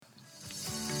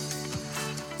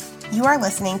You are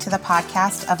listening to the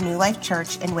podcast of New Life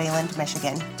Church in Wayland,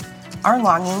 Michigan. Our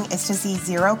longing is to see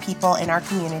 0 people in our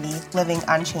community living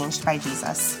unchanged by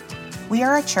Jesus. We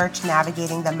are a church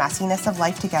navigating the messiness of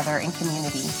life together in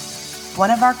community.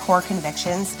 One of our core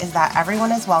convictions is that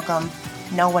everyone is welcome,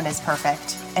 no one is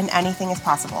perfect, and anything is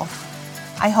possible.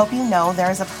 I hope you know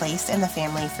there is a place in the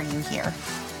family for you here.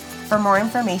 For more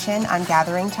information on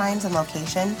gathering times and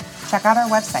location, check out our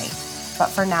website. But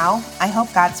for now, I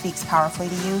hope God speaks powerfully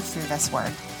to you through this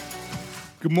word.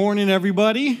 Good morning,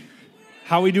 everybody.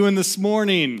 How are we doing this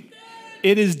morning?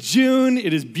 It is June.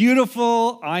 It is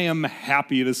beautiful. I am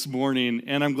happy this morning,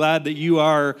 and I'm glad that you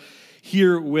are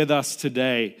here with us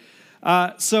today.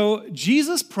 So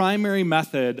Jesus' primary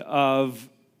method of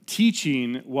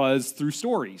teaching was through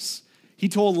stories. He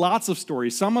told lots of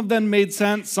stories. Some of them made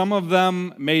sense. Some of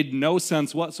them made no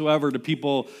sense whatsoever to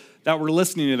people that were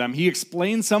listening to them. He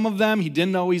explained some of them. He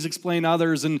didn't always explain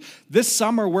others. And this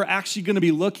summer, we're actually going to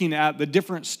be looking at the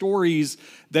different stories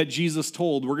that Jesus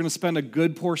told. We're going to spend a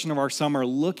good portion of our summer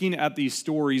looking at these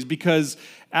stories because,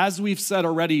 as we've said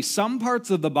already, some parts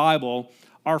of the Bible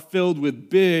are filled with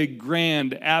big,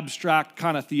 grand, abstract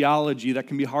kind of theology that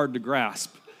can be hard to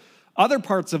grasp. Other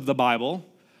parts of the Bible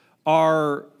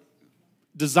are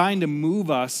designed to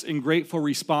move us in grateful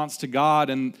response to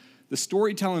God, and the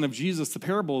storytelling of Jesus, the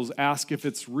parables, ask if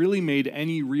it's really made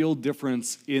any real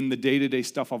difference in the day-to-day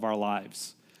stuff of our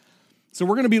lives. So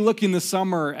we're going to be looking this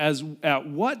summer at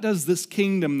what does this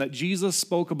kingdom that Jesus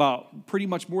spoke about pretty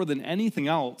much more than anything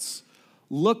else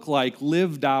look like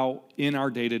lived out in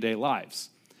our day-to-day lives.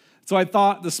 So I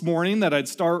thought this morning that I'd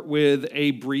start with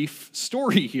a brief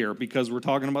story here because we're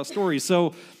talking about stories.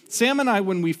 So Sam and I,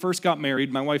 when we first got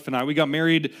married, my wife and I, we got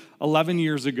married 11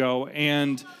 years ago,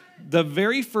 and the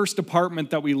very first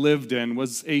apartment that we lived in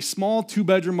was a small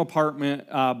 2-bedroom apartment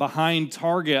behind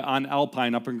Target on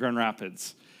Alpine up in Grand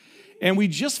Rapids. And we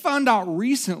just found out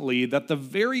recently that the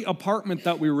very apartment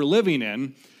that we were living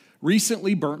in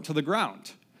recently burnt to the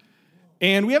ground.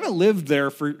 And we haven't lived there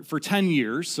for 10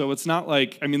 years, so it's not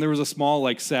like, there was a small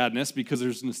sadness because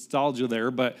there's nostalgia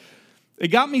there, but it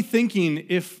got me thinking,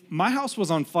 if my house was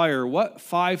on fire, what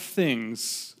 5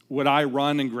 things would I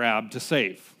run and grab to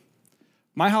save?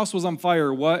 My house was on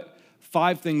fire, what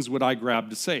 5 things would I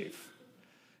grab to save?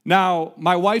 Now,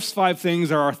 my wife's 5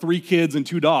 things are our 3 kids and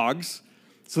 2 dogs,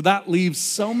 so that leaves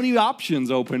so many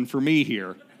options open for me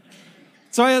here.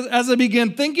 So as I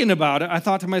began thinking about it, I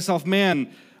thought to myself, man,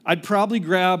 I'd probably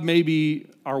grab maybe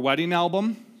our wedding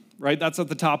album, right? That's at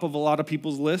the top of a lot of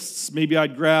people's lists. Maybe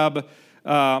I'd grab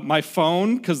my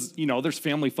phone, because, there's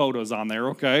family photos on there,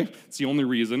 okay? It's the only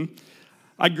reason.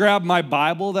 I'd grab my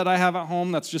Bible that I have at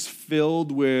home that's just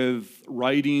filled with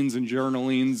writings and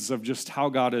journalings of just how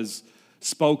God has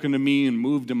spoken to me and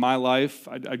moved in my life.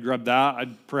 I'd grab that.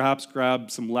 I'd perhaps grab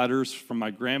some letters from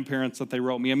my grandparents that they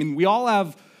wrote me. We all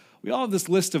have this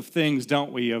list of things,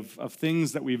 don't we, of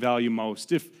things that we value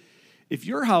most. If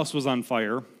your house was on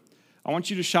fire, I want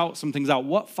you to shout some things out.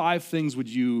 What 5 things would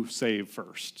you save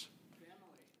first?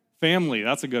 Family,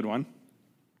 that's a good one.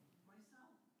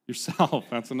 Yourself,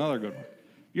 that's another good one.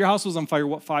 Your house was on fire,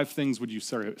 what 5 things would you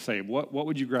save? What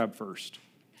would you grab first?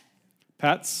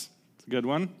 Pets, that's a good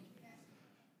one.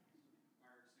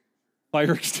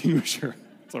 Fire extinguisher,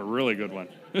 that's a really good one.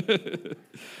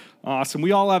 Awesome,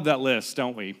 we all have that list,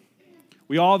 don't we?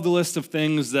 We all have the list of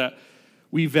things that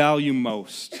we value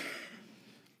most.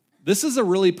 This is a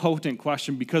really potent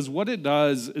question because what it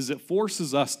does is it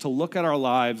forces us to look at our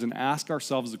lives and ask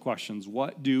ourselves the questions,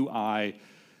 what do I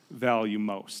value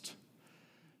most?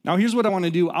 Now, here's what I want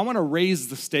to do. I want to raise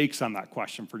the stakes on that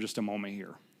question for just a moment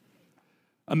here.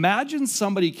 Imagine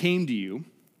somebody came to you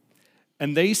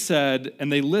and they said,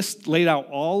 and they laid out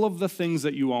all of the things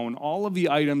that you own, all of the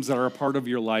items that are a part of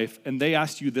your life, and they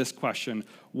asked you this question: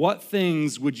 what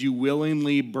things would you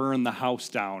willingly burn the house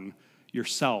down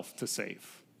yourself to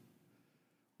save?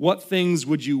 What things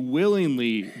would you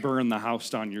willingly burn the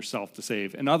house down yourself to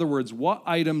save? In other words, what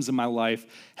items in my life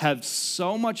have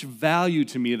so much value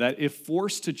to me that if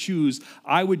forced to choose,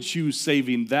 I would choose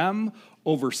saving them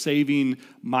over saving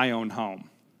my own home?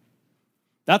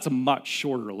 That's a much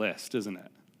shorter list, isn't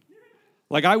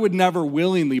it? I would never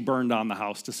willingly burn down the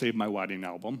house to save my wedding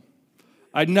album.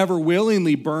 I'd never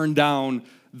willingly burn down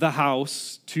the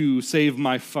house to save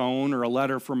my phone or a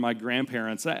letter from my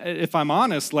grandparents. If I'm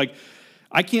honest,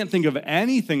 I can't think of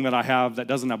anything that I have that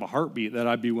doesn't have a heartbeat that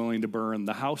I'd be willing to burn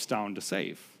the house down to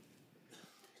save.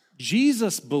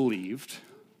 Jesus believed,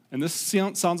 and this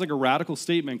sounds like a radical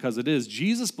statement because it is,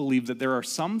 Jesus believed that there are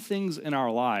some things in our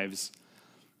lives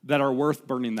that are worth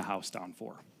burning the house down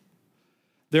for.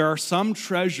 There are some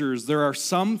treasures, there are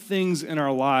some things in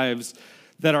our lives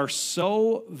that are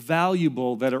so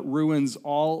valuable that it ruins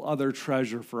all other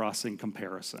treasure for us in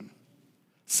comparison.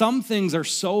 Some things are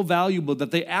so valuable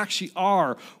that they actually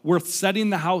are worth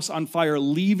setting the house on fire,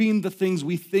 leaving the things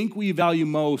we think we value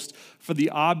most for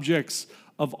the objects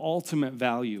of ultimate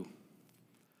value.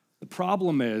 The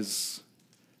problem is,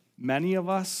 many of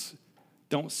us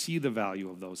don't see the value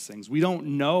of those things. We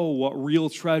don't know what real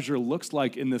treasure looks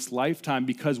like in this lifetime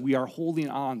because we are holding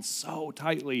on so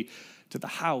tightly to the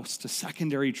house, to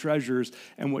secondary treasures.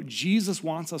 And what Jesus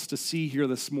wants us to see here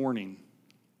this morning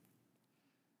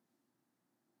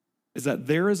is that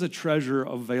there is a treasure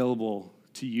available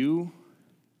to you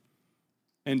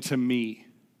and to me.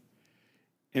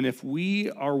 And if we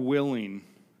are willing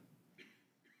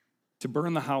to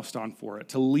burn the house down for it,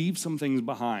 to leave some things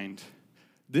behind,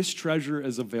 this treasure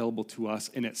is available to us,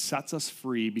 and it sets us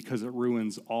free because it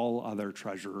ruins all other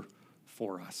treasure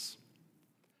for us.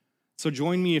 So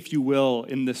join me, if you will,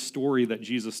 in this story that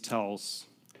Jesus tells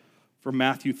from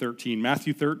Matthew 13.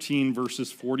 Matthew 13,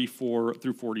 verses 44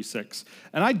 through 46.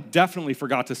 And I definitely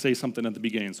forgot to say something at the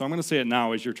beginning, so I'm going to say it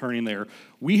now as you're turning there.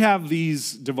 We have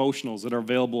these devotionals that are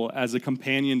available as a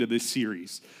companion to this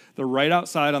series. They're right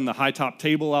outside on the high-top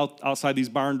table outside these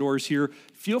barn doors here.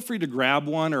 Feel free to grab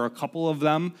one or a couple of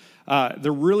them.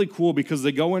 They're really cool because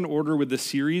they go in order with the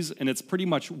series, and it's pretty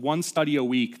much one study a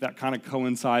week that kind of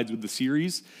coincides with the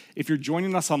series. If you're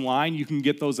joining us online, you can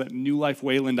get those at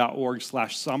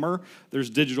newlifewayland.org/summer. There's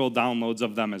digital downloads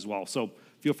of them as well. So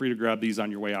feel free to grab these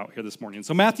on your way out here this morning.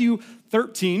 So Matthew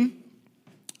 13,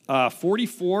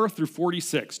 44 through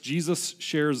 46, Jesus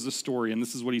shares the story, and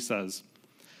this is what he says.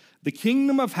 The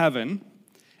kingdom of heaven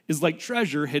is like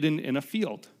treasure hidden in a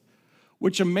field,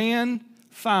 which a man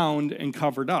found and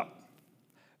covered up.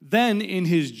 Then in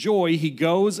his joy, he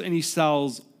goes and he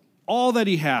sells all that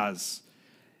he has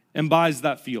and buys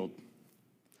that field.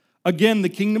 Again, the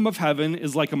kingdom of heaven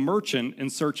is like a merchant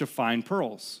in search of fine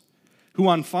pearls, who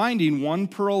on finding one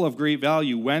pearl of great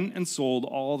value went and sold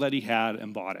all that he had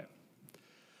and bought it.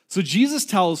 So Jesus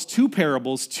tells two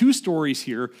parables, two stories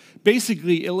here,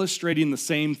 basically illustrating the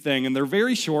same thing. And they're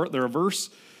very short. They're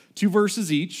two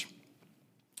verses each.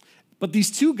 But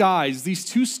these two guys, these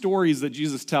two stories that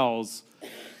Jesus tells,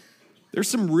 there's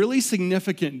some really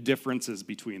significant differences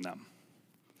between them.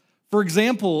 For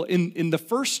example, in the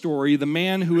first story, the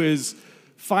man who is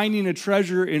finding a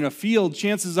treasure in a field,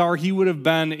 chances are he would have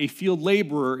been a field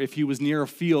laborer if he was near a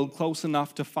field close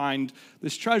enough to find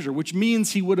this treasure, which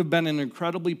means he would have been an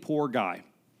incredibly poor guy,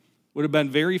 would have been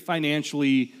very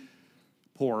financially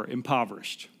poor,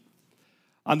 impoverished.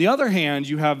 On the other hand,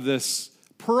 you have this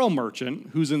pearl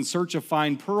merchant who's in search of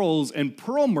fine pearls, and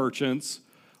pearl merchants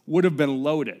would have been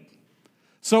loaded.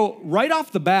 So right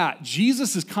off the bat,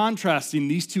 Jesus is contrasting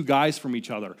these two guys from each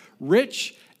other,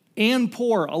 rich and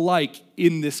poor alike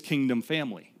in this kingdom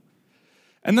family.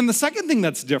 And then the second thing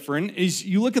that's different is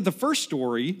you look at the first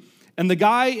story, and the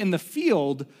guy in the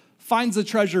field finds the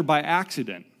treasure by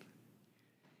accident.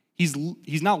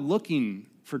 He's not looking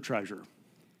for treasure.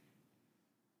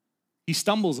 He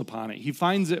stumbles upon it. He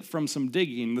finds it from some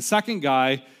digging. The second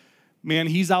guy, man,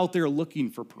 he's out there looking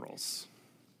for pearls.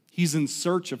 He's in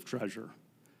search of treasure,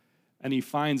 and he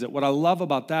finds it. What I love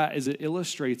about that is it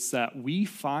illustrates that we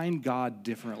find God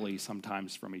differently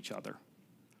sometimes from each other.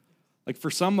 Like for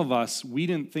some of us, we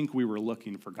didn't think we were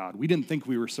looking for God. We didn't think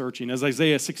we were searching. As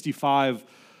Isaiah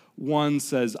 65:1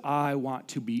 says, I want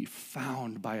to be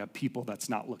found by a people that's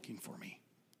not looking for me.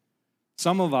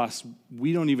 Some of us,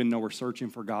 we don't even know we're searching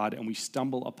for God, and we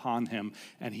stumble upon him,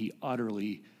 and he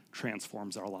utterly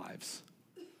transforms our lives.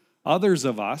 Others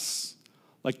of us,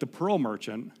 like the pearl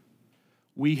merchant,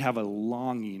 we have a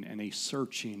longing and a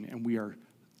searching, and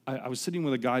I was sitting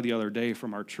with a guy the other day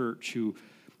from our church who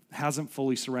hasn't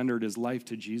fully surrendered his life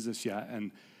to Jesus yet, and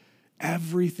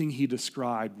everything he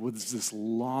described was this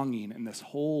longing and this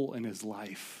hole in his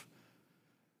life.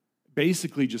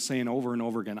 Basically just saying over and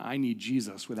over again, I need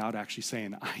Jesus, without actually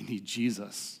saying, I need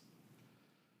Jesus.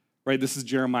 Right, this is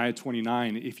Jeremiah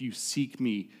 29. If you seek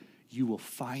me, you will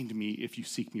find me if you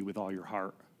seek me with all your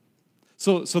heart.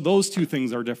 So those two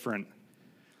things are different.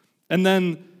 And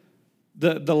then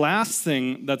the last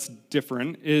thing that's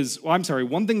different is, one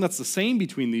thing that's the same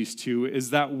between these two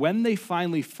is that when they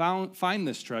finally find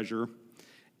this treasure,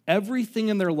 everything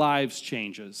in their lives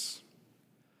changes.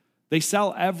 They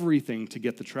sell everything to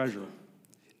get the treasure.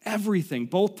 Everything,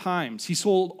 both times. He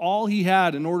sold all he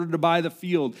had in order to buy the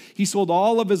field. He sold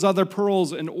all of his other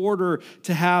pearls in order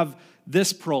to have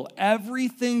this pearl.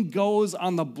 Everything goes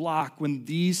on the block when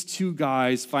these two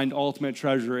guys find ultimate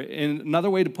treasure. And another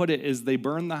way to put it is they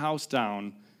burn the house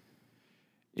down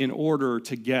in order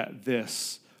to get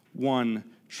this one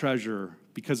treasure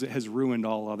because it has ruined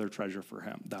all other treasure for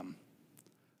them.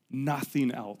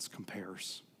 Nothing else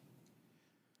compares.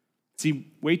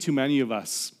 See, way too many of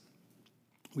us,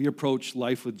 we approach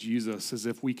life with Jesus as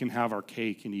if we can have our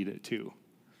cake and eat it too,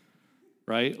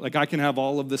 right? Like I can have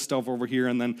all of this stuff over here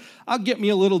and then I'll get me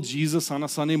a little Jesus on a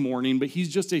Sunday morning, but he's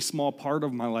just a small part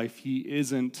of my life. He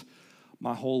isn't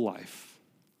my whole life.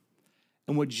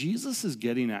 And what Jesus is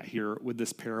getting at here with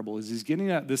this parable is he's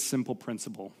getting at this simple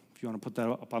principle. If you want to put that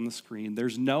up on the screen,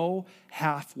 there's no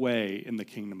halfway in the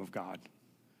kingdom of God.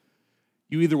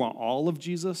 You either want all of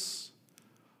Jesus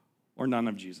or none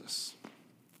of Jesus.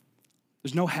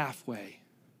 There's no halfway.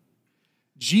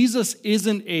 Jesus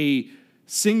isn't a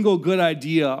single good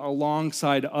idea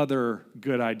alongside other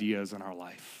good ideas in our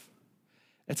life.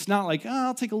 It's not like,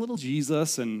 I'll take a little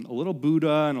Jesus and a little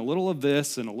Buddha and a little of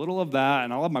this and a little of that,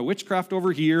 and I'll have my witchcraft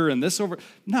over here and this over.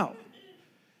 No.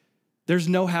 There's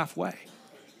no halfway.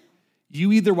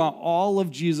 You either want all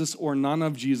of Jesus or none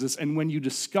of Jesus, and when you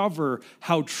discover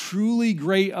how truly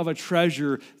great of a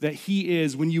treasure that he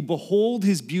is, when you behold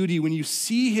his beauty, when you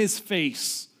see his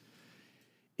face,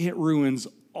 it ruins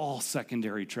all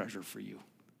secondary treasure for you.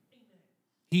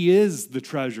 He is the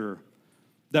treasure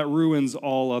that ruins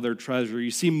all other treasure.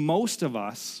 You see, most of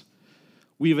us,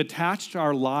 we have attached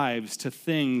our lives to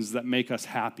things that make us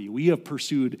happy. We have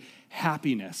pursued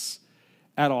happiness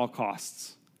at all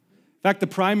costs. In fact, the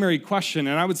primary question,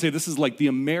 and I would say this is like the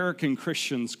American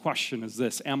Christian's question, is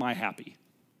this: am I happy?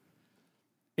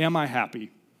 Am I happy?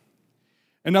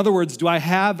 In other words, do I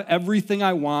have everything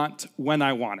I want when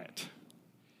I want it?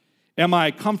 Am I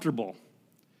comfortable?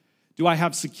 Do I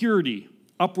have security,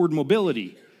 upward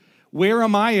mobility? Where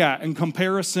am I at in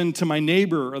comparison to my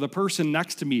neighbor or the person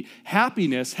next to me?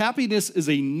 Happiness is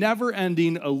a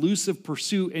never-ending, elusive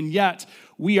pursuit, and yet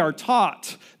we are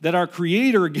taught that our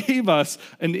Creator gave us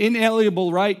an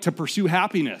inalienable right to pursue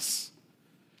happiness.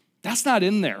 That's not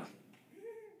in there.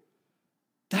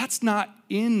 That's not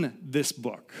in this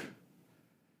book.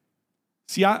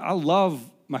 See, I love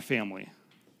my family,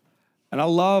 and I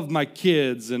love my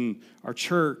kids and our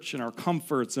church and our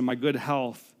comforts and my good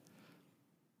health.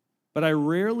 But I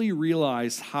rarely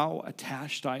realize how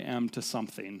attached I am to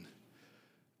something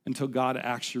until God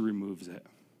actually removes it.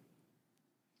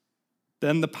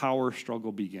 Then the power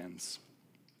struggle begins.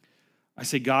 I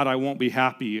say, God, I won't be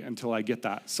happy until I get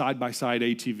that side-by-side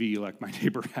ATV like my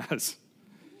neighbor has.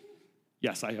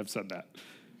 Yes, I have said that.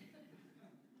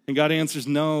 And God answers,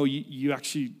 no, you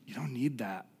don't need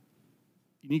that.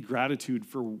 You need gratitude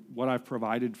for what I've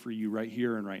provided for you right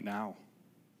here and right now.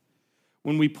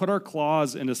 When we put our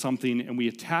claws into something and we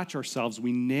attach ourselves,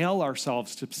 we nail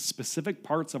ourselves to specific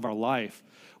parts of our life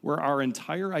where our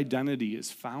entire identity is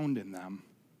found in them.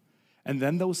 And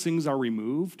then those things are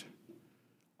removed,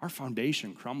 our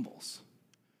foundation crumbles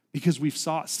because we've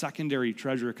sought secondary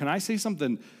treasure. Can I say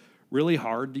something really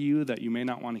hard to you that you may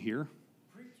not want to hear?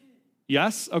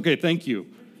 Yes? Okay, thank you.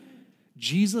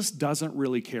 Jesus doesn't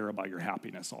really care about your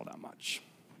happiness all that much.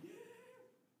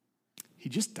 He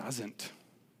just doesn't.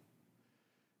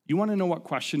 You want to know what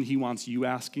question he wants you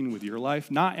asking with your life?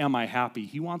 Not, am I happy?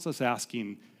 He wants us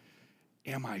asking,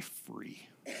 am I free?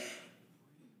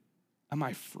 Am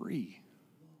I free?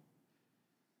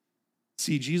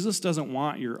 See, Jesus doesn't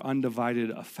want your undivided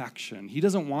affection. He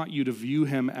doesn't want you to view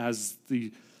him as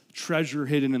the treasure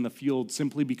hidden in the field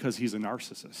simply because he's a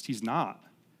narcissist. He's not.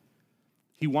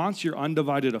 He wants your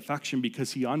undivided affection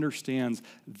because he understands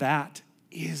that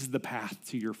is the path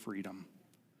to your freedom.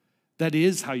 That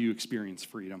is how you experience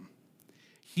freedom.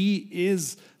 He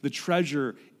is the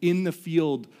treasure in the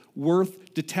field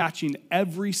worth detaching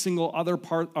every single other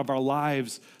part of our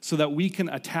lives so that we can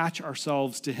attach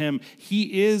ourselves to him.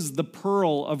 He is the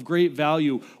pearl of great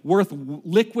value worth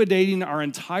liquidating our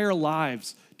entire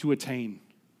lives to attain.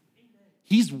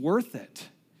 He's worth it.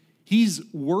 He's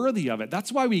worthy of it.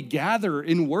 That's why we gather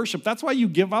in worship. That's why you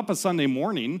give up a Sunday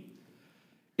morning.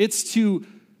 It's to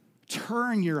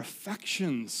turn your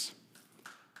affections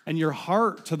and your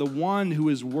heart to the one who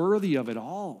is worthy of it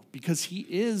all, because he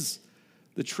is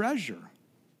the treasure.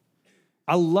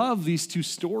 I love these two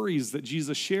stories that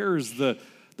Jesus shares, the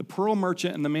pearl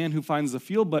merchant and the man who finds the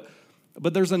field, but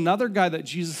there's another guy that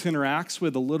Jesus interacts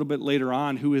with a little bit later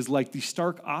on who is like the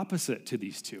stark opposite to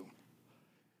these two.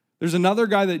 There's another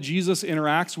guy that Jesus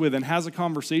interacts with and has a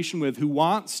conversation with who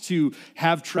wants to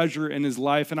have treasure in his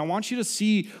life. And I want you to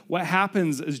see what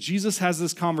happens as Jesus has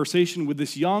this conversation with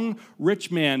this young rich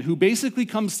man who basically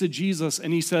comes to Jesus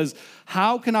and he says,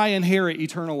 how can I inherit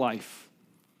eternal life?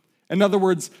 In other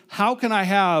words, how can I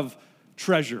have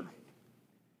treasure?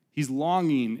 He's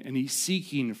longing and he's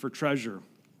seeking for treasure.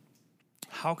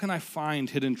 How can I find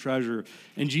hidden treasure?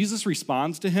 And Jesus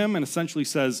responds to him and essentially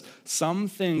says, some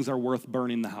things are worth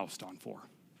burning the house down for.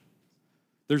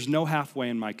 There's no halfway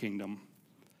in my kingdom.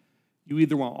 You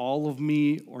either want all of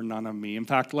me or none of me. In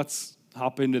fact, let's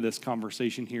hop into this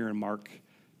conversation here in Mark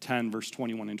 10, verse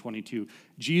 21 and 22.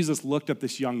 Jesus looked at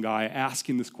this young guy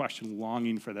asking this question,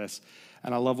 longing for this.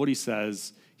 And I love what he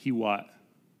says. He what?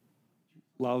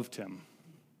 Loved him.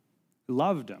 He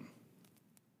loved him.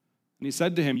 And he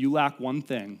said to him, you lack one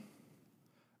thing.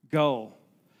 Go,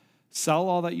 sell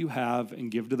all that you have and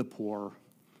give to the poor,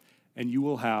 and you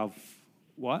will have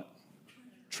what?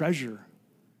 Treasure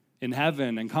in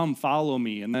heaven, and come follow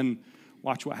me. And then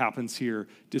watch what happens here.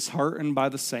 Disheartened by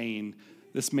the saying,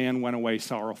 this man went away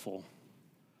sorrowful,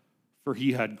 for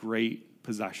he had great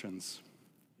possessions.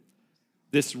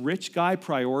 This rich guy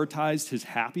prioritized his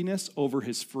happiness over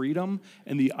his freedom,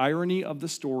 and the irony of the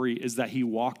story is that he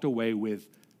walked away with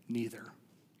neither.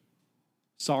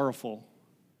 Sorrowful,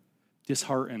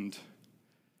 disheartened,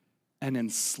 and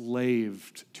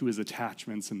enslaved to his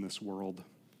attachments in this world.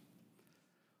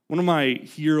 One of my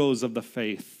heroes of the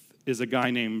faith is a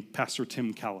guy named Pastor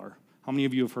Tim Keller. How many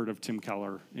of you have heard of Tim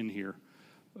Keller in here?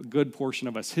 A good portion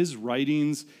of us. His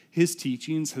writings, his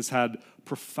teachings has had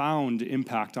profound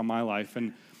impact on my life.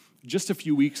 And just a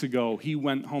few weeks ago, he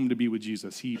went home to be with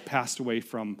Jesus. He passed away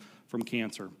from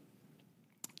cancer.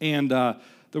 And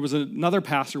there was another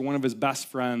pastor, one of his best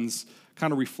friends,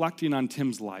 kind of reflecting on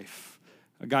Tim's life,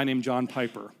 a guy named John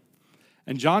Piper.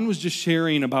 And John was just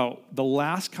sharing about the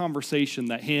last conversation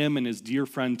that him and his dear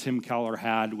friend Tim Keller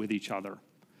had with each other.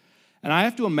 And I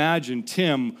have to imagine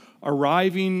Tim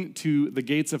arriving to the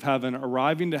gates of heaven,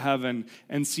 arriving to heaven,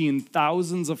 and seeing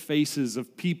thousands of faces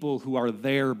of people who are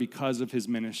there because of his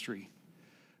ministry,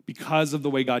 because of the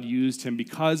way God used him,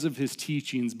 because of his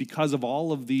teachings, because of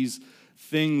all of these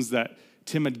things that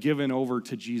Tim had given over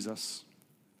to Jesus.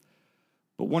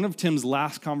 But one of Tim's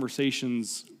last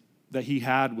conversations that he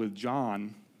had with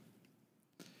John,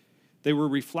 they were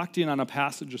reflecting on a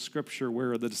passage of scripture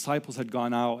where the disciples had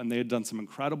gone out and they had done some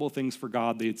incredible things for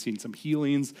God. They had seen some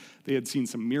healings. They had seen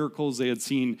some miracles. They had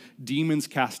seen demons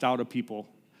cast out of people.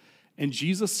 And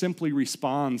Jesus simply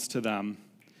responds to them,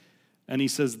 and he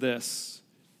says this,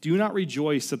 do not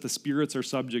rejoice that the spirits are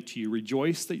subject to you.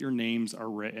 Rejoice that your names are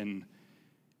written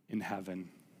in heaven.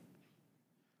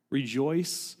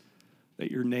 Rejoice that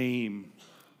your name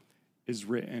is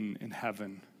written in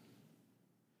heaven.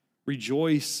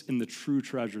 Rejoice in the true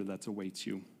treasure that awaits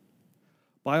you.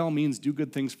 By all means, do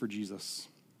good things for Jesus.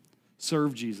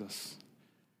 Serve Jesus.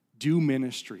 Do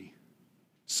ministry.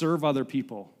 Serve other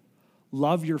people.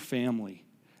 Love your family.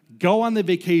 Go on the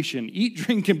vacation. Eat,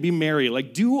 drink, and be merry.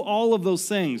 Like, do all of those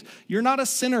things. You're not a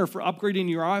sinner for upgrading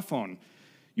your iPhone.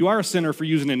 You are a sinner for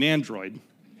using an Android.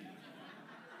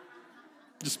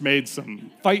 Just made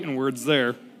some fighting words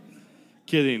there.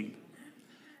 Kidding.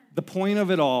 The point of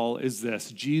it all is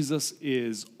this: Jesus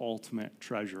is ultimate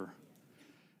treasure.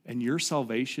 And your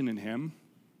salvation in him,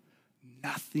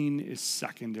 nothing is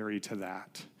secondary to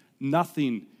that.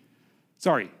 Nothing.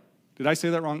 Sorry, did I say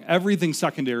that wrong? Everything's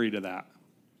secondary to that.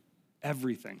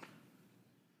 Everything.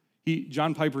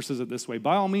 John Piper says it this way: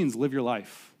 by all means, live your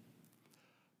life.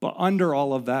 But under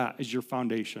all of that is your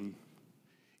foundation.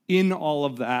 In all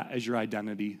of that is your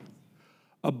identity.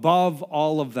 Above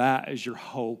all of that is your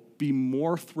hope. Be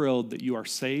more thrilled that you are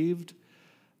saved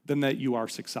than that you are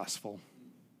successful.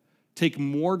 Take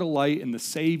more delight in the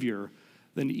Savior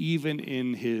than even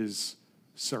in his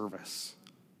service.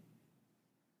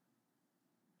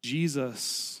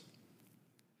 Jesus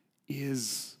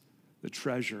is the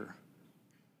treasure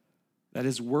that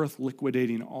is worth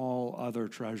liquidating all other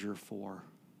treasure for.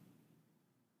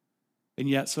 And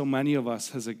yet so many of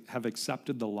us have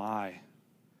accepted the lie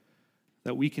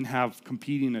that we can have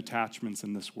competing attachments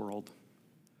in this world,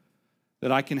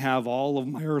 that I can have all of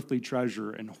my earthly treasure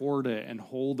and hoard it and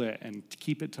hold it and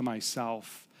keep it to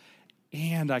myself,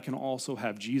 and I can also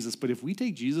have Jesus. But if we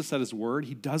take Jesus at his word,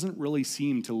 he doesn't really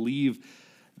seem to leave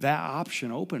that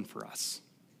option open for us.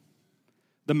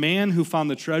 The man who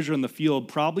found the treasure in the field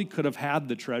probably could have had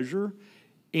the treasure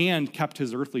and kept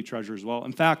his earthly treasure as well.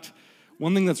 In fact,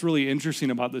 one thing that's really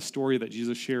interesting about this story that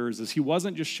Jesus shares is he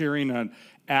wasn't just sharing an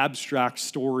abstract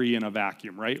story in a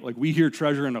vacuum, right? Like we hear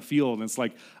treasure in a field, and it's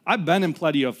like, I've been in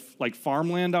plenty of like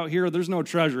farmland out here. There's no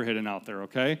treasure hidden out there,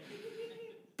 okay?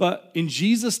 But in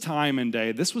Jesus' time and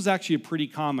day, this was actually a pretty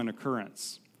common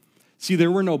occurrence. See,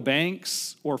 there were no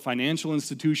banks or financial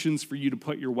institutions for you to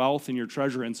put your wealth and your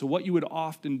treasure in. So what you would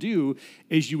often do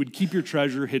is you would keep your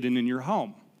treasure hidden in your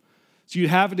home. So you'd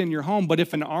have it in your home, but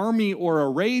if an army or a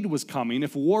raid was coming,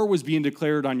 if war was being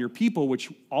declared on your people,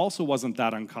 which also wasn't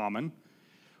that uncommon,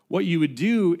 what you would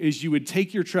do is you would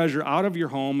take your treasure out of your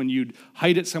home and you'd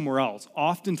hide it somewhere else,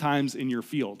 oftentimes in your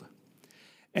field.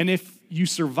 And if you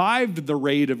survived the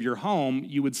raid of your home,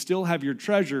 you would still have your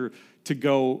treasure to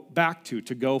go back to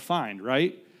go find,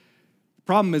 right? The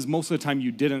problem is most of the time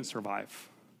you didn't survive.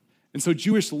 And so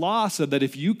Jewish law said that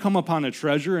if you come upon a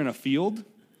treasure in a field,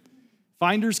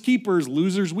 finders keepers,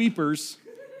 losers weepers,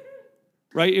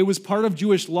 right? It was part of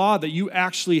Jewish law that you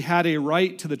actually had a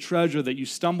right to the treasure that you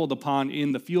stumbled upon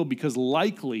in the field because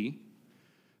likely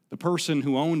the person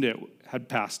who owned it had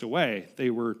passed away. They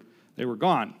were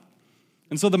gone.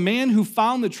 And so the man who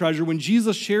found the treasure, when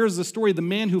Jesus shares the story, the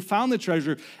man who found the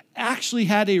treasure actually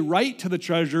had a right to the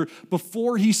treasure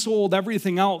before he sold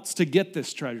everything else to get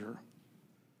this treasure.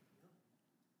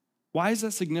 Why is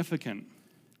that significant?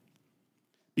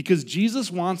 Because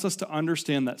Jesus wants us to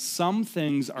understand that some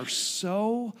things are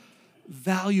so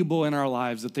valuable in our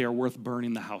lives that they are worth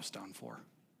burning the house down for.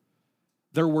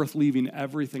 They're worth leaving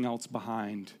everything else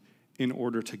behind in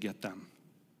order to get them.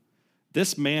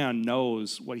 This man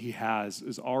knows what he has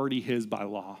is already his by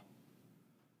law.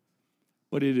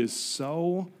 But it is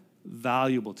so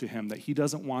valuable to him that he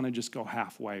doesn't want to just go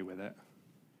halfway with it.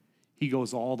 He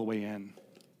goes all the way in.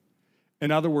 In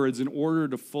other words, in order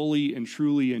to fully and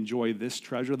truly enjoy this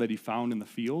treasure that he found in the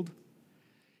field,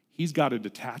 he's got to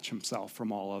detach himself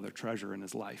from all other treasure in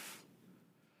his life.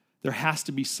 There has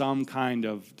to be some kind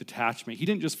of detachment. He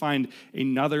didn't just find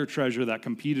another treasure that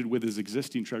competed with his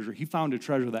existing treasure. He found a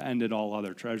treasure that ended all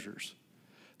other treasures.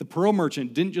 The pearl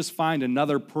merchant didn't just find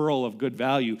another pearl of good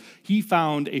value. He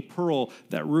found a pearl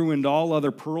that ruined all other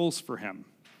pearls for him.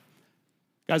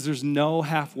 Guys, there's no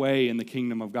halfway in the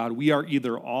kingdom of God. We are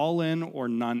either all in or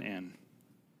none in.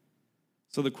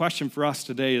 So the question for us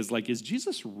today is is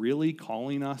Jesus really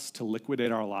calling us to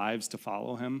liquidate our lives to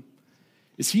follow him?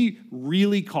 Is he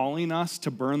really calling us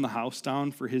to burn the house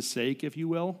down for his sake, if you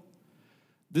will?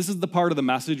 This is the part of the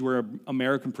message where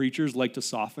American preachers like to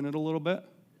soften it a little bit.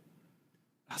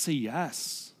 I'll say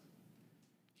yes.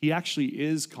 He actually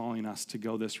is calling us to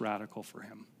go this radical for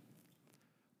him.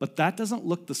 But that doesn't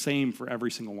look the same for every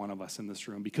single one of us in this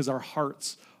room because our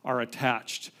hearts are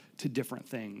attached to different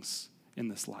things in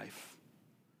this life.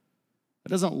 It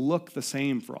doesn't look the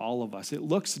same for all of us. It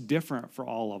looks different for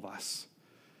all of us.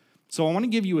 So I want to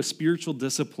give you a spiritual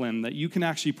discipline that you can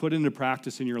actually put into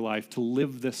practice in your life to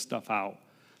live this stuff out.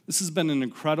 This has been an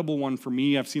incredible one for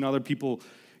me. I've seen other people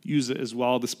use it as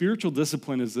well. The spiritual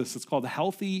discipline is this. It's called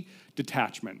healthy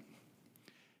detachment.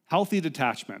 Healthy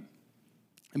detachment.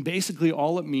 And basically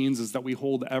all it means is that we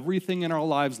hold everything in our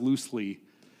lives loosely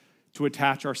to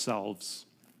attach ourselves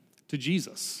to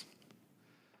Jesus.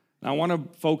 Now, I want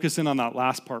to focus in on that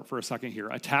last part for a second here.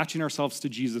 Attaching ourselves to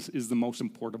Jesus is the most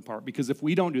important part because if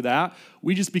we don't do that,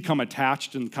 we just become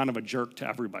attached and kind of a jerk to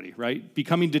everybody, right?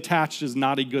 Becoming detached is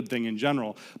not a good thing in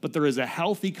general, but there is a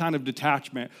healthy kind of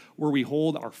detachment where we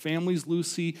hold our families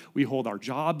loosely, we hold our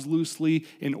jobs loosely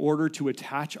in order to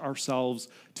attach ourselves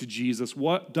to Jesus.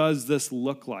 What does this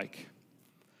look like?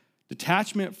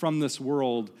 Detachment from this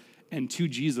world and to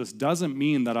Jesus doesn't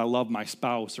mean that I love my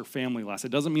spouse or family less. It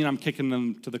doesn't mean I'm kicking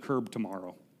them to the curb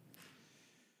tomorrow.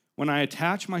 When I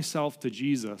attach myself to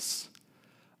Jesus,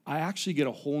 I actually get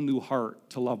a whole new heart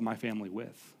to love my family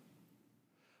with.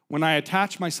 When I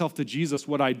attach myself to Jesus,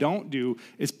 what I don't do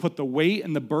is put the weight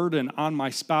and the burden on my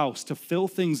spouse to fill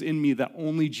things in me that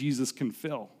only Jesus can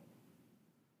fill.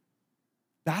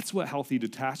 That's what healthy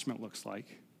detachment looks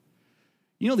like.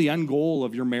 You know, the end goal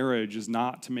of your marriage is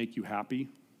not to make you happy.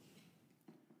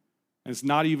 And it's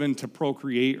not even to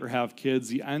procreate or have kids.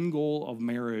 The end goal of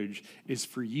marriage is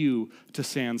for you to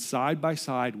stand side by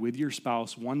side with your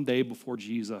spouse one day before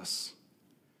Jesus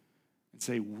and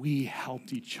say, we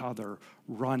helped each other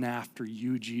run after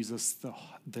you, Jesus,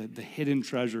 the hidden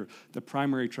treasure, the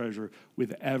primary treasure,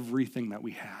 with everything that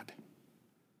we had.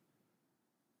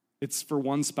 It's for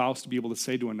one spouse to be able to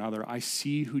say to another, I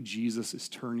see who Jesus is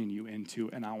turning you into,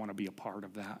 and I want to be a part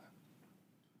of that.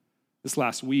 This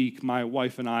last week, my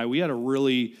wife and I, we had a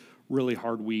really, really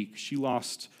hard week. She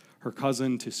lost her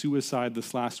cousin to suicide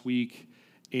this last week,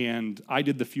 and I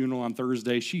did the funeral on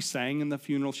Thursday. She sang in the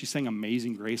funeral. She sang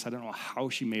Amazing Grace. I don't know how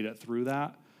she made it through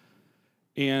that.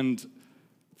 And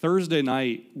Thursday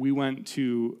night, we went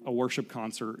to a worship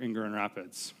concert in Grand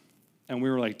Rapids. And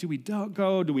we were like, do we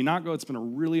go? Do we not go? It's been a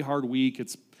really hard week.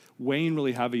 It's weighing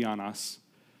really heavy on us.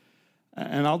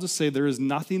 And I'll just say there is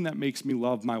nothing that makes me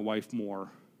love my wife more.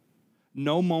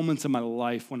 No moments in my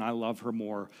life when I love her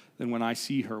more than when I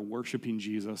see her worshiping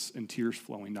Jesus and tears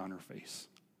flowing down her face.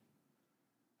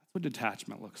 That's what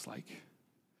detachment looks like.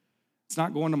 It's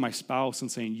not going to my spouse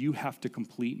and saying, you have to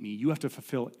complete me. You have to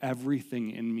fulfill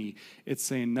everything in me. It's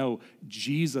saying, no,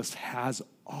 Jesus has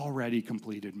already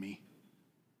completed me.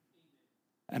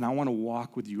 And I want to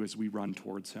walk with you as we run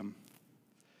towards him.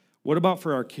 What about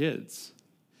for our kids?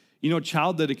 You know,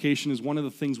 child dedication is one of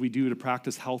the things we do to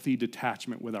practice healthy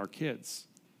detachment with our kids.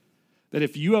 That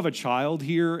if you have a child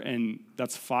here and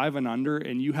that's 5 and under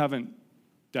and you haven't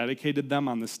dedicated them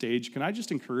on the stage, can I just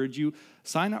encourage you,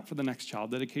 sign up for the next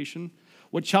child dedication?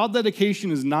 What child dedication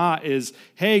is not is,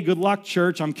 hey, good luck,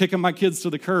 church, I'm kicking my kids to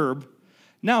the curb.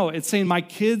 No, it's saying my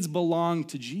kids belong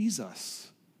to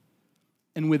Jesus.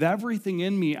 And with everything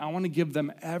in me, I want to give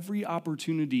them every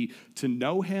opportunity to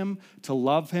know him, to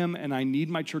love him, and I need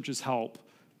my church's help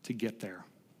to get there.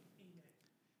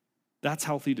 That's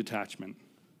healthy detachment.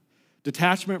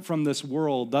 Detachment from this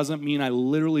world doesn't mean I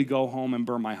literally go home and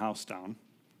burn my house down.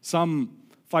 Some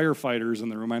firefighters in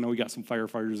the room, I know we got some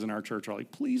firefighters in our church, are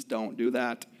like, please don't do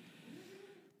that.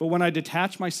 But when I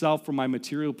detach myself from my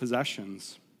material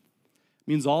possessions, it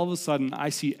means all of a sudden I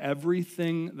see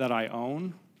everything that I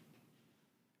own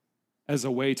as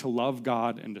a way to love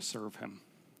God and to serve him.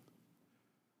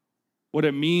 What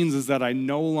it means is that I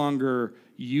no longer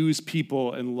use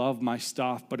people and love my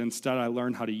stuff, but instead I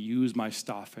learn how to use my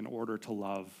stuff in order to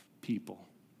love people.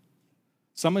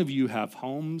 Some of you have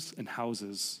homes and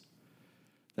houses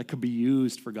that could be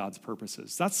used for God's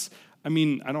purposes. I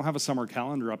don't have a summer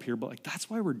calendar up here, but that's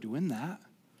why we're doing that.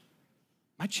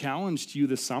 My challenge to you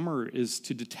this summer is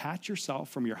to detach yourself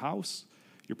from your house,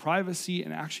 your privacy,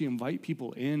 and actually invite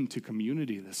people into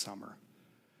community this summer,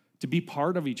 to be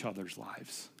part of each other's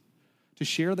lives, to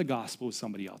share the gospel with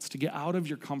somebody else, to get out of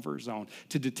your comfort zone,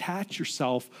 to detach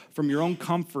yourself from your own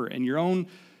comfort and your own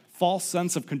false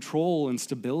sense of control and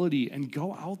stability and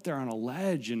go out there on a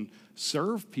ledge and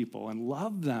serve people and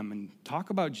love them and talk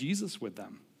about Jesus with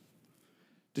them.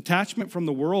 Detachment from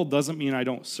the world doesn't mean I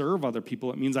don't serve other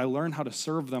people. It means I learn how to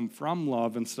serve them from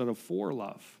love instead of for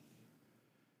love.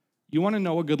 You want to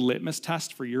know a good litmus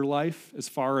test for your life as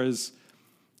far as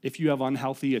if you have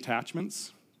unhealthy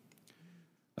attachments?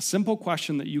 A simple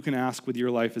question that you can ask with your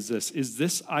life is this: is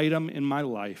this item in my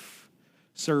life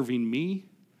serving me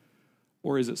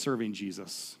or is it serving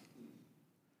Jesus?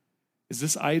 Is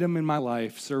this item in my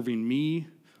life serving me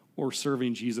or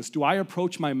serving Jesus? Do I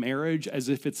approach my marriage as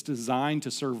if it's designed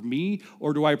to serve me,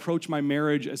 or do I approach my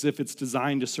marriage as if it's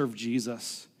designed to serve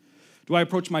Jesus? Do I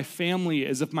approach my family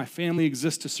as if my family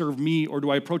exists to serve me, or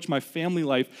do I approach my family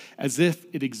life as if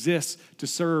it exists to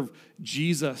serve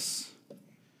Jesus?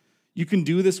 You can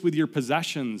do this with your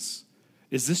possessions.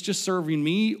 Is this just serving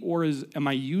me, or am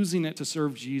I using it to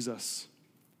serve Jesus?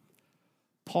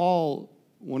 Paul,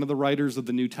 one of the writers of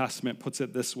the New Testament, puts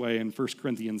it this way in 1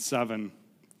 Corinthians 7.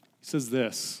 He says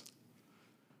this: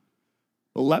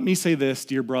 "But let me say this,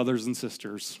 dear brothers and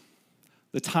sisters,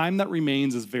 the time that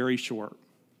remains is very short.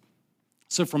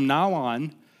 So from now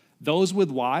on, those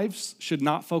with wives should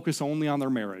not focus only on their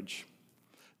marriage.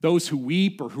 Those who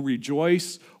weep or who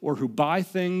rejoice or who buy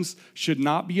things should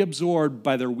not be absorbed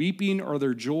by their weeping or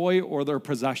their joy or their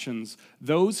possessions.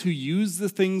 Those who use the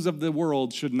things of the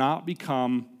world should not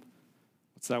become,"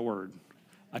 what's that word?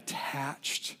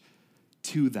 "attached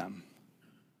to them.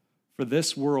 For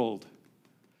this world,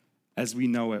 as we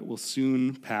know it, will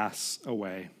soon pass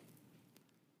away."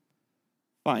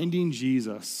 Finding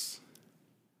Jesus,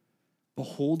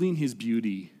 beholding his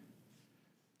beauty,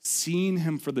 seeing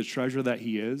him for the treasure that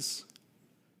he is,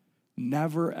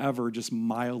 never ever just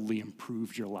mildly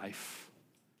improved your life.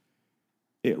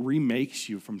 It remakes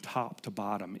you from top to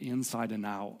bottom, inside and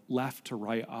out, left to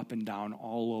right, up and down,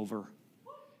 all over.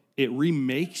 It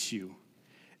remakes you.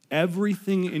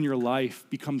 Everything in your life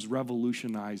becomes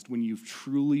revolutionized when you've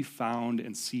truly found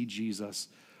and see Jesus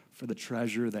for the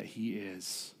treasure that he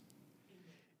is.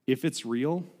 If it's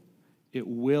real, it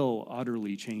will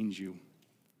utterly change you.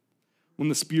 When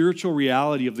the spiritual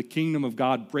reality of the kingdom of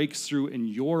God breaks through in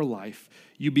your life,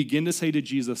 you begin to say to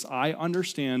Jesus, "I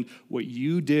understand what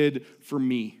you did for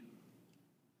me.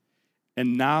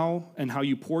 And now, and how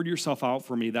you poured yourself out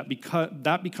for me, that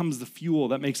becomes the fuel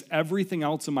that makes everything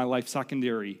else in my life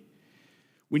secondary."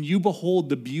 When you behold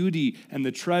the beauty and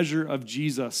the treasure of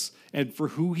Jesus and for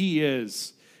who he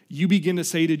is, you begin to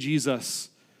say to Jesus,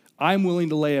 "I'm willing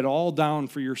to lay it all down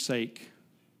for your sake."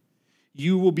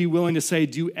 You will be willing to say,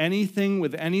 "Do anything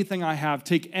with anything I have,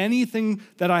 take anything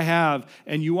that I have,"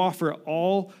 and you offer it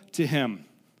all to him.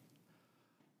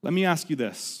 Let me ask you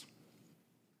this.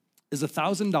 Is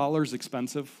 $1,000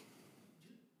 expensive?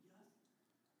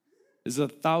 Is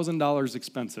 $1,000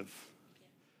 expensive?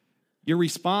 Your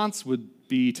response would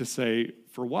be to say,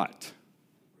 for what?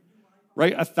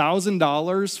 Right?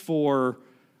 $1,000 for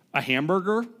A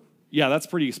hamburger? Yeah, that's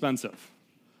pretty expensive.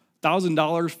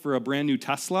 $1,000 for a brand new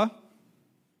Tesla?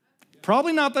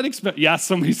 Probably not that expensive. Yes,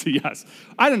 somebody said yes.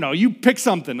 I don't know. You pick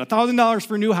something. $1,000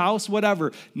 for a new house,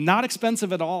 whatever. Not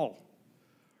expensive at all,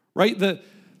 right?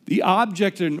 The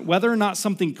object and whether or not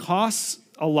something costs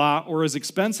a lot or is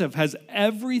expensive has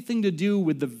everything to do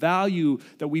with the value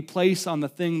that we place on the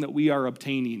thing that we are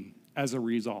obtaining as a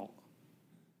result.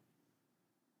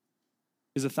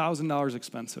 Is $1,000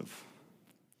 expensive?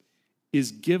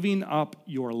 Is giving up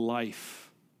your life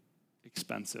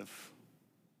expensive?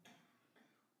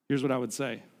 Here's what I would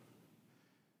say.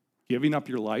 Giving up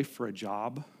your life for a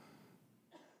job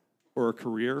or a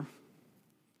career,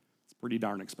 it's pretty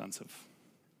darn expensive.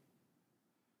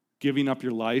 Giving up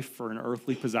your life for an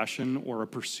earthly possession or a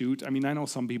pursuit. I mean, I know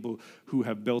some people who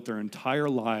have built their entire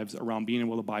lives around being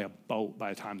able to buy a boat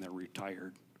by the time they're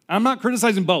retired. I'm not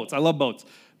criticizing boats. I love boats.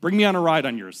 Bring me on a ride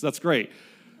on yours. That's great.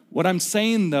 What I'm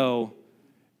saying, though,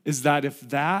 is that if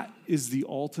that is the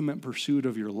ultimate pursuit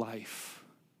of your life,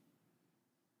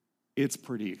 it's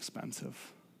pretty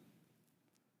expensive.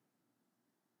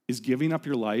 Is giving up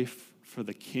your life for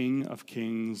the King of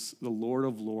Kings, the Lord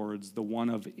of Lords, the one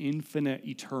of infinite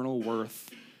eternal worth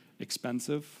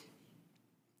expensive?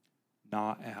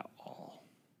 Not at all.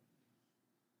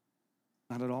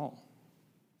 Not at all.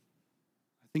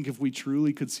 I think if we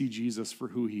truly could see Jesus for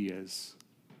who he is,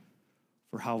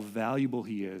 for how valuable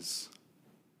he is,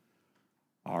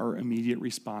 our immediate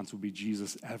response would be,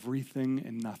 Jesus, everything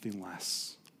and nothing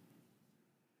less.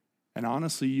 And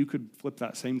honestly, you could flip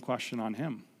that same question on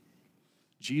him.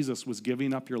 Jesus, was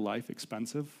giving up your life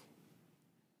expensive?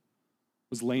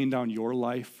 Was laying down your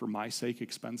life for my sake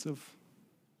expensive?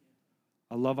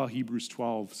 I love how Hebrews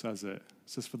 12 says it. It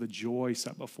says, for the joy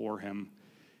set before him,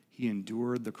 he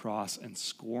endured the cross and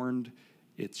scorned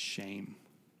its shame.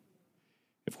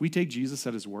 If we take Jesus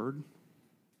at his word,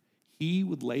 he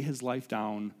would lay his life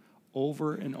down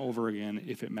over and over again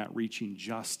if it meant reaching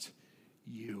just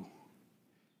you.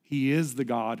 He is the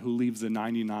God who leaves the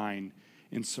 99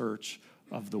 in search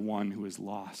of the one who is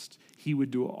lost. He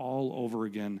would do it all over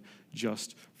again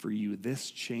just for you. This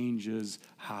changes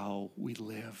how we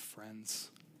live,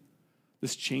 friends.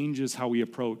 This changes how we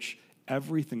approach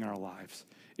everything in our lives.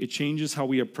 It changes how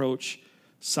we approach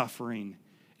suffering.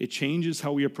 It changes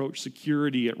how we approach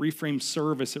security. It reframes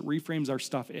service. It reframes our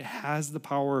stuff. It has the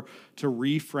power to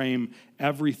reframe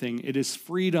everything. It is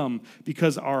freedom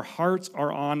because our hearts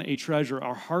are on a treasure.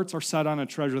 Our hearts are set on a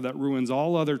treasure that ruins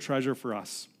all other treasure for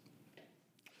us.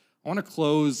 I want to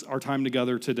close our time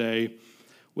together today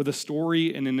with a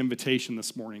story and an invitation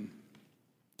this morning.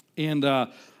 And I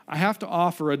have to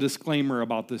offer a disclaimer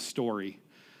about this story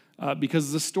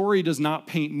because the story does not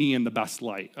paint me in the best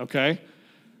light, okay?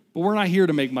 But we're not here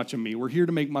to make much of me. We're here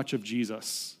to make much of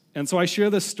Jesus. And so I share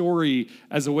this story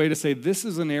as a way to say this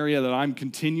is an area that I'm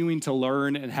continuing to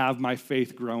learn and have my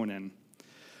faith grown in.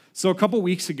 So a couple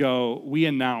weeks ago, we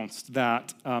announced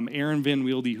that Aaron Van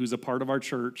Wielde, who's a part of our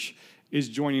church, is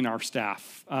joining our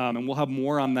staff. And we'll have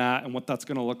more on that and what that's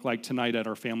going to look like tonight at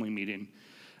our family meeting.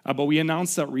 But we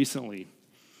announced that recently.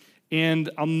 And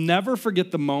I'll never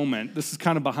forget the moment, this is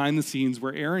kind of behind the scenes,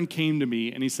 where Aaron came to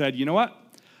me and he said, you know what?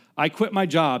 I quit my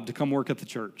job to come work at the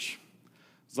church. I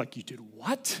was like, you did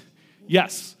what?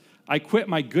 Yes, I quit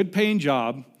my good-paying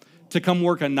job to come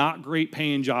work a not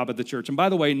great-paying job at the church. And by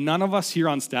the way, none of us here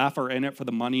on staff are in it for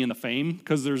the money and the fame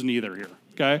because there's neither here,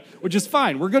 okay? Which is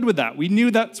fine. We're good with that. We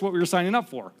knew that's what we were signing up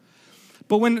for.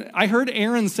 But when I heard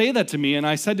Aaron say that to me, and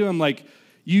I said to him, like,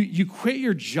 you quit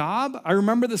your job? I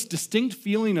remember this distinct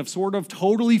feeling of sort of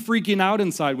totally freaking out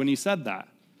inside when he said that.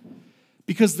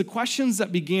 Because the questions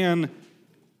that began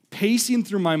pacing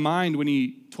through my mind when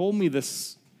he told me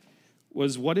this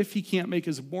was, what if he can't make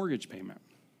his mortgage payment?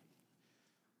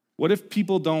 What if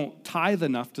people don't tithe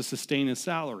enough to sustain his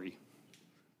salary?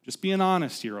 Just being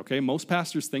honest here, okay? Most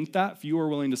pastors think that. Few are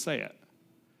willing to say it.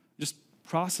 Just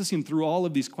processing through all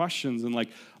of these questions and like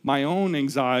my own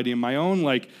anxiety and my own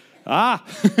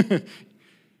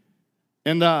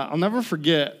And I'll never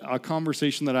forget a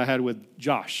conversation that I had with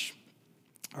Josh,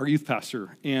 our youth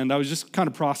pastor, and I was just kind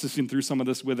of processing through some of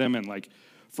this with him and like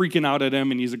freaking out at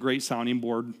him, and he's a great sounding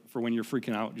board for when you're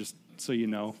freaking out, just so you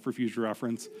know, for future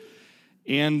reference.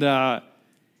 And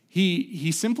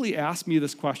he simply asked me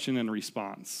this question in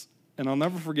response, and I'll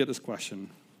never forget this question.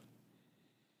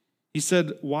 He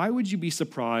said, why would you be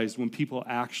surprised when people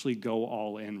actually go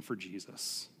all in for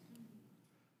Jesus?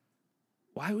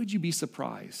 Why would you be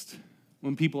surprised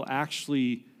when people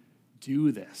actually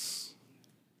do this?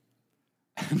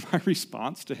 And my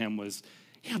response to him was,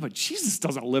 yeah, but Jesus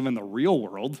doesn't live in the real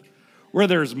world where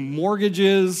there's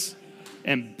mortgages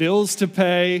and bills to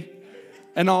pay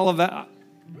and all of that.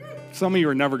 Some of you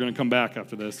are never going to come back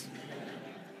after this.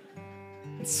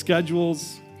 And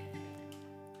schedules.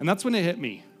 And that's when it hit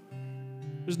me.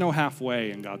 There's no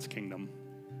halfway in God's kingdom.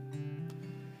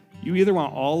 You either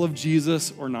want all of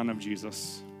Jesus or none of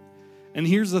Jesus. And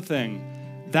here's the thing.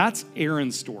 That's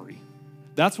Aaron's story.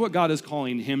 That's what God is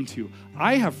calling him to.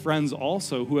 I have friends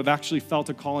also who have actually felt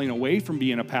a calling away from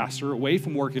being a pastor, away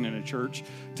from working in a church,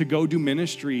 to go do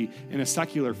ministry in a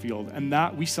secular field. And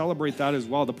that we celebrate that as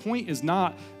well. The point is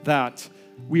not that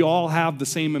we all have the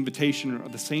same invitation or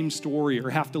the same story or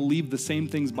have to leave the same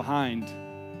things behind.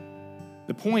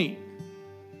 The point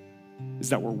is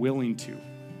that we're willing to.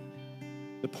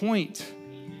 The point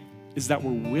is that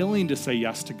we're willing to say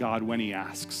yes to God when he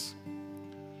asks.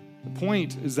 The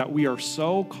point is that we are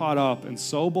so caught up and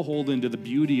so beholden to the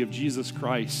beauty of Jesus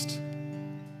Christ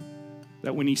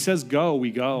that when he says go,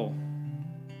 we go.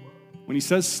 When he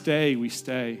says stay, we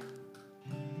stay.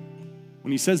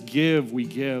 When he says give, we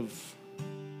give.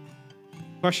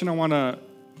 The question I want to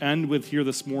end with here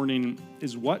this morning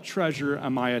is, what treasure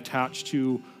am I attached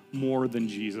to more than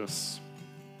Jesus?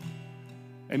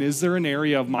 And is there an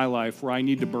area of my life where I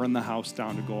need to burn the house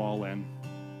down to go all in?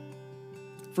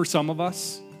 For some of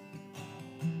us,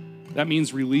 that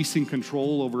means releasing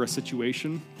control over a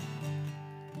situation.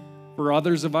 For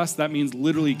others of us, that means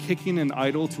literally kicking an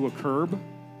idol to a curb,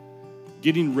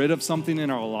 getting rid of something in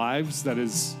our lives that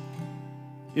is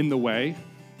in the way.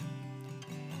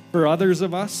 For others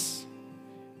of us,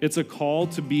 it's a call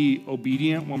to be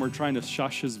obedient when we're trying to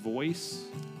shush his voice.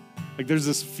 Like there's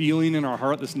this feeling in our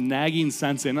heart, this nagging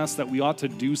sense in us that we ought to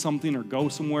do something or go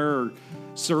somewhere or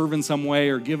serve in some way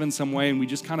or give in some way, and we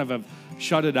just kind of have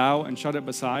shut it out and shut it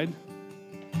beside.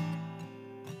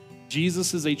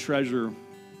 Jesus is a treasure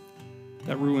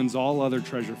that ruins all other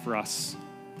treasure for us.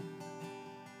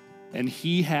 And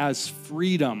he has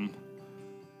freedom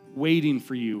waiting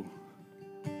for you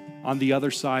on the other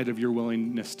side of your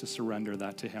willingness to surrender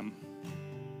that to him.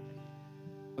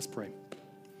 Let's pray.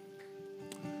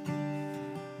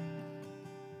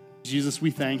 Jesus,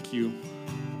 we thank you.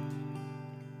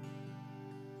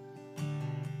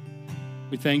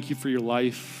 We thank you for your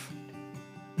life.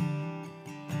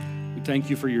 We thank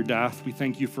you for your death. We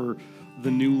thank you for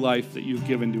the new life that you've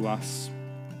given to us.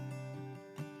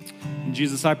 And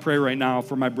Jesus, I pray right now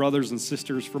for my brothers and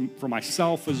sisters, for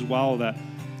myself as well, that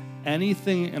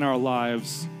anything in our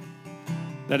lives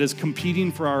that is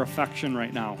competing for our affection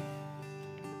right now,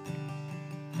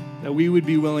 that we would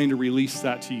be willing to release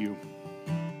that to you.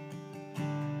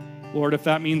 Lord, if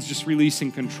that means just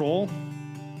releasing control,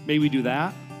 may we do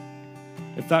that.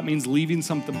 If that means leaving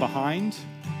something behind,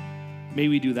 may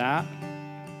we do that.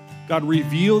 God,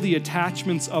 reveal the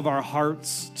attachments of our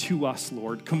hearts to us,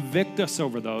 Lord. Convict us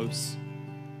over those.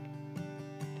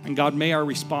 And God, may our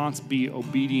response be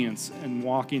obedience and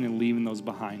walking and leaving those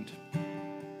behind.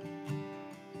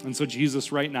 And so,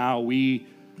 Jesus, right now, we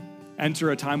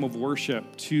enter a time of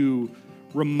worship to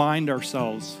remind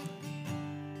ourselves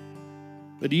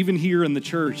that even here in the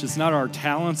church, it's not our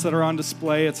talents that are on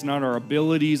display. It's not our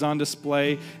abilities on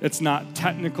display. It's not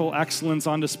technical excellence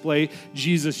on display.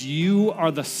 Jesus, you are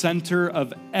the center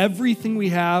of everything we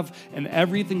have and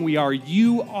everything we are.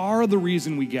 You are the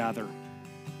reason we gather.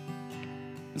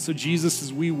 And so, Jesus,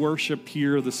 as we worship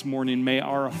here this morning, may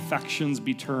our affections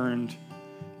be turned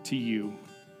to you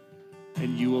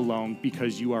and you alone,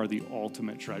 because you are the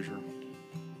ultimate treasure.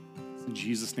 In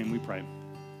Jesus' name we pray.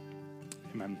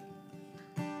 Amen.